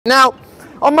Now,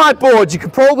 on my board, you can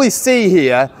probably see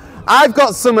here, I've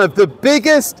got some of the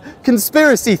biggest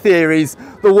conspiracy theories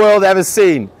the world ever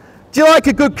seen. Do you like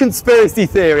a good conspiracy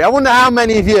theory? I wonder how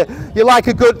many of you like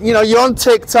a good, you're on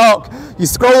TikTok, you're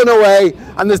scrolling away,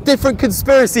 and there's different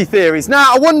conspiracy theories.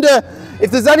 Now, I wonder if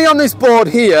there's any on this board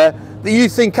here that you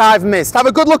think I've missed. Have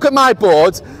a good look at my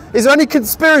board. Is there any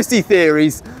conspiracy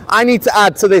theories I need to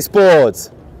add to this board?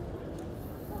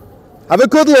 Have a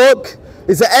good look.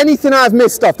 Is there anything I've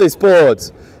missed off this board?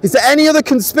 Is there any other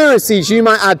conspiracies you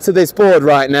might add to this board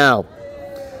right now?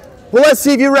 Well, let's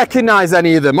see if you recognize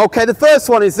any of them. Okay, the first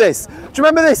one is this. Do you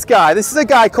remember this guy? This is a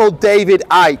guy called David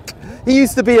Icke. He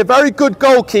used to be a very good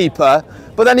goalkeeper,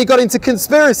 but then he got into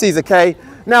conspiracies, okay?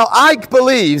 Now, Icke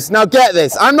believes, now get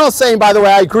this, I'm not saying, by the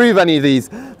way, I agree with any of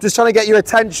these, I'm just trying to get your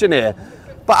attention here.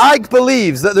 But Icke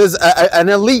believes that there's an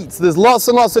elite, there's lots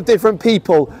and lots of different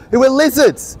people who are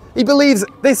lizards. He believes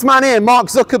this man here, Mark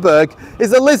Zuckerberg,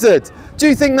 is a lizard. Do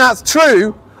you think that's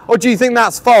true, or do you think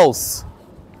that's false?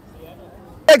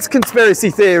 Next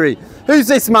conspiracy theory. Who's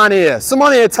this man here?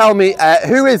 Someone here tell me,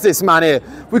 who is this man here?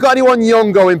 We got anyone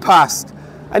young going past?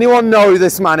 Anyone know who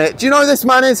this man is? Do you know who this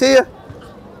man is here?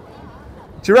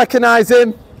 Do you recognize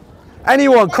him?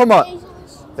 Anyone? Come on.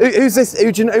 Who's this?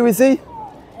 Who is he?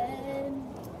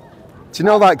 Do you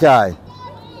know that guy?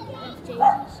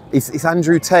 It's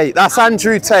Andrew Tate. That's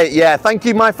Andrew Tate. Yeah, thank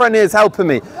you. My friend here is helping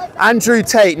me. Andrew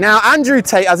Tate. Now, Andrew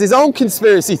Tate has his own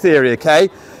conspiracy theory, okay?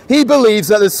 He believes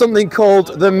that there's something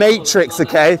called the Matrix,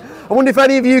 okay? I wonder if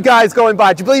any of you guys going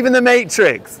by, do you believe in the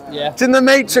Matrix? Yeah. Do you think the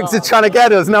Matrix is trying to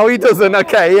get us? No, he doesn't.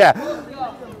 Okay, yeah.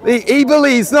 He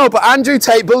believes, no, but Andrew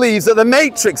Tate believes that the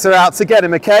Matrix are out to get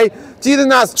him, okay? Do you think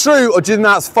that's true, or do you think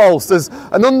that's false? There's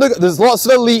lots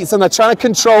of elites and they're trying to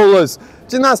control us. Do you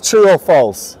think that's true or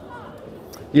false?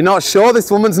 You're not sure?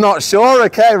 This woman's not sure?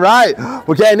 Okay, right.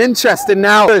 We're getting interested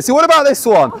now. So what about this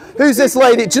one? Who's this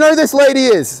lady? Do you know who this lady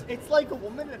is? It's like a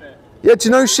woman in it. Yeah, do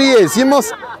you know who she is? You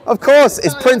must, of course,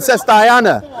 it's Princess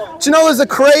Diana. Do you know there's a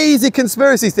crazy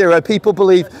conspiracy theory where people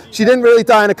believe she didn't really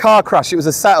die in a car crash, it was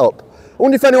a setup. I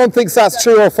wonder if anyone thinks that's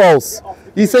true or false.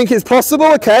 You think it's possible?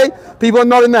 Okay. People are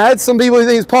nodding their heads. Some people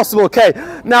think it's possible. Okay.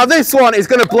 Now this one is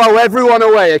going to blow everyone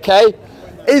away. Okay.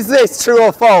 Is this true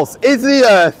or false? Is the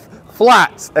earth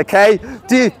flat? Okay.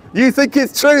 Do you think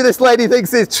it's true? This lady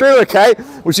thinks it's true. Okay.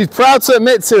 Well, she's proud to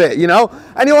admit to it,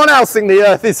 Anyone else think the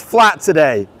earth is flat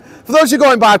today? For those of you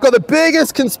going by, I've got the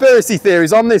biggest conspiracy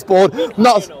theories on this board.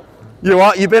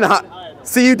 You've been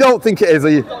so you don't think it is, are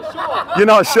you? You're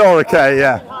not sure. Okay.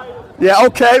 Yeah. Yeah,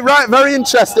 okay, right, very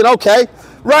interesting, okay.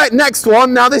 Right, next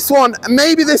one. Now this one,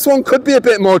 maybe this one could be a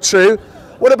bit more true.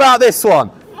 What about this one?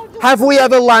 Have we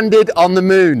ever landed on the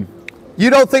moon?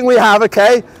 You don't think we have,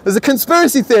 okay? There's a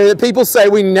conspiracy theory that people say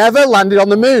we never landed on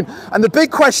the moon. And the big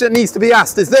question that needs to be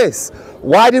asked is this: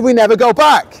 why did we never go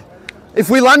back? If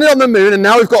we landed on the moon and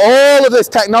now we've got all of this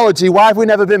technology, why have we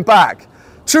never been back?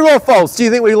 True or false? Do you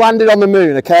think we landed on the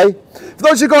moon, okay? For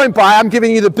those who are going by, I'm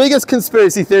giving you the biggest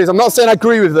conspiracy theories. I'm not saying I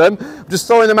agree with them. I'm just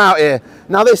throwing them out here.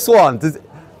 Now this one,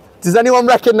 does anyone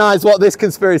recognize what this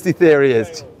conspiracy theory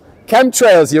is?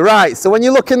 Chemtrails, you're right. So when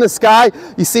you look in the sky,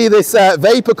 you see this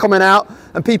vapor coming out,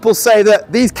 and people say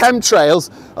that these chemtrails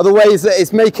are the ways that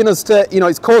it's making us to,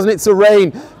 it's causing it to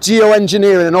rain,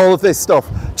 geoengineering and all of this stuff.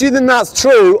 Do you think that's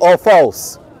true or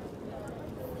false?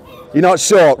 You're not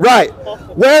sure. Right,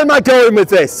 where am I going with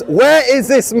this? Where is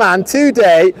this man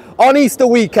today on Easter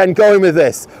weekend going with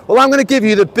this? Well, I'm going to give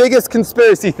you the biggest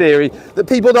conspiracy theory that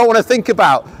people don't want to think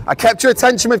about. I kept your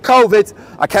attention with COVID.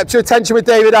 I kept your attention with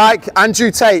David Icke,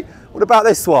 Andrew Tate. What about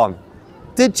this one?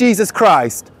 Did Jesus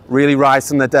Christ really rise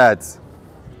from the dead?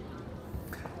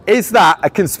 Is that a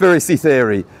conspiracy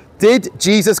theory? Did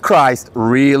Jesus Christ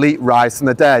really rise from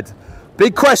the dead?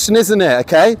 Big question, isn't it,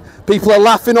 okay? People are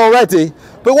laughing already.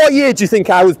 But what year do you think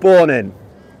I was born in?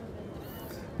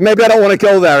 Maybe I don't want to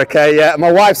go there, okay? Yeah,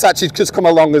 my wife's actually just come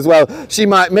along as well. She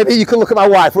might, maybe you can look at my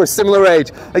wife, we're a similar age,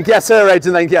 and guess her age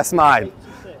and then guess mine.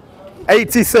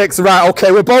 86, right,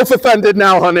 okay, we're both offended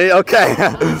now, honey, okay.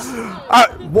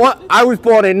 I was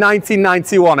born in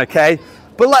 1991, okay?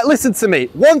 But listen to me,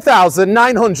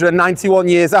 1,991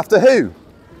 years after who?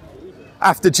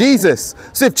 After Jesus.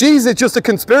 So if Jesus is just a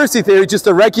conspiracy theory, just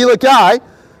a regular guy,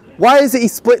 why is it he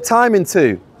split time in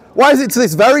two? Why is it to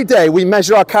this very day we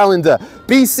measure our calendar?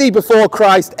 BC before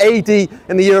Christ, AD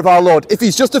in the year of our Lord. If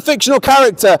he's just a fictional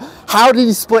character, how did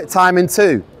he split time in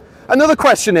two? Another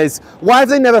question is, why have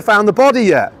they never found the body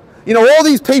yet? All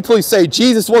these people who say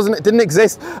Jesus didn't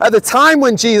exist, at the time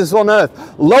when Jesus was on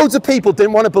earth, loads of people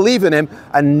didn't want to believe in him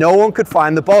and no one could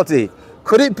find the body.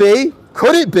 Could it be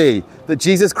that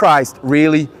Jesus Christ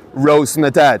really rose from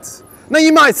the dead? Now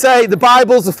you might say the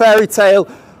Bible's a fairy tale,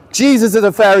 Jesus is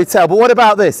a fairy tale, but what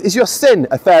about this? Is your sin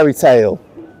a fairy tale?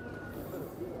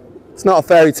 It's not a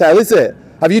fairy tale, is it?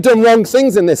 Have you done wrong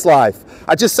things in this life?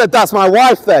 I just said that's my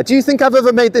wife there. Do you think I've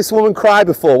ever made this woman cry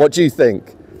before? What do you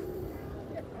think?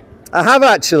 I have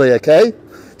actually, okay?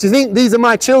 Do you think these are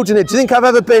my children? Do you think I've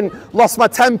ever lost my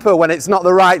temper when it's not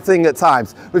the right thing at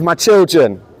times with my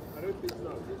children?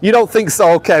 You don't think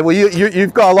so? Okay, well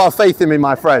you've got a lot of faith in me,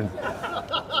 my friend.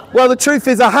 Well, the truth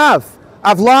is I have.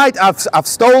 I've lied, I've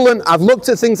stolen, I've looked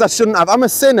at things I shouldn't have. I'm a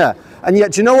sinner. And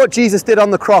yet, do you know what Jesus did on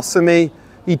the cross for me?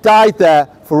 He died there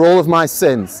for all of my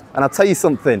sins. And I'll tell you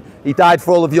something, he died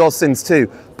for all of your sins too.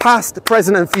 Past,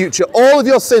 present and future, all of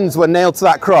your sins were nailed to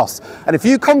that cross. And if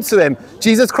you come to him,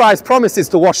 Jesus Christ promises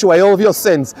to wash away all of your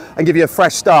sins and give you a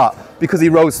fresh start because he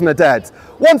rose from the dead.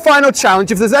 One final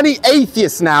challenge, if there's any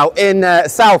atheists now in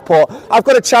Southport, I've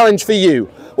got a challenge for you.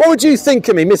 What would you think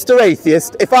of me, Mr.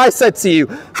 Atheist, if I said to you,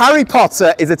 Harry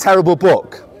Potter is a terrible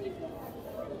book?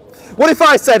 What if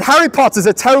I said, Harry Potter's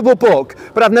a terrible book,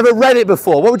 but I've never read it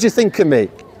before? What would you think of me?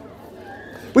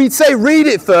 Well, you'd say, read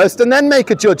it first and then make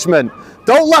a judgment.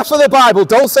 Don't laugh at the Bible.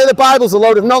 Don't say the Bible's a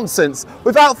load of nonsense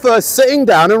without first sitting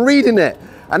down and reading it.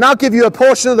 And I'll give you a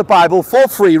portion of the Bible for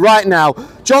free right now.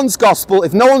 John's Gospel,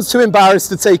 if no one's too embarrassed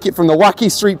to take it from the wacky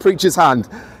street preacher's hand,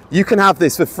 you can have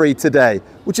this for free today.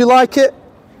 Would you like it?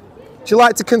 Would you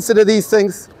like to consider these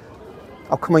things?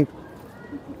 Oh, come on.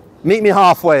 Meet me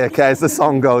halfway, okay, as the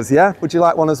song goes, yeah? Would you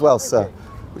like one as well, sir?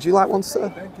 Would you like one, sir?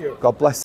 Thank you. God bless you.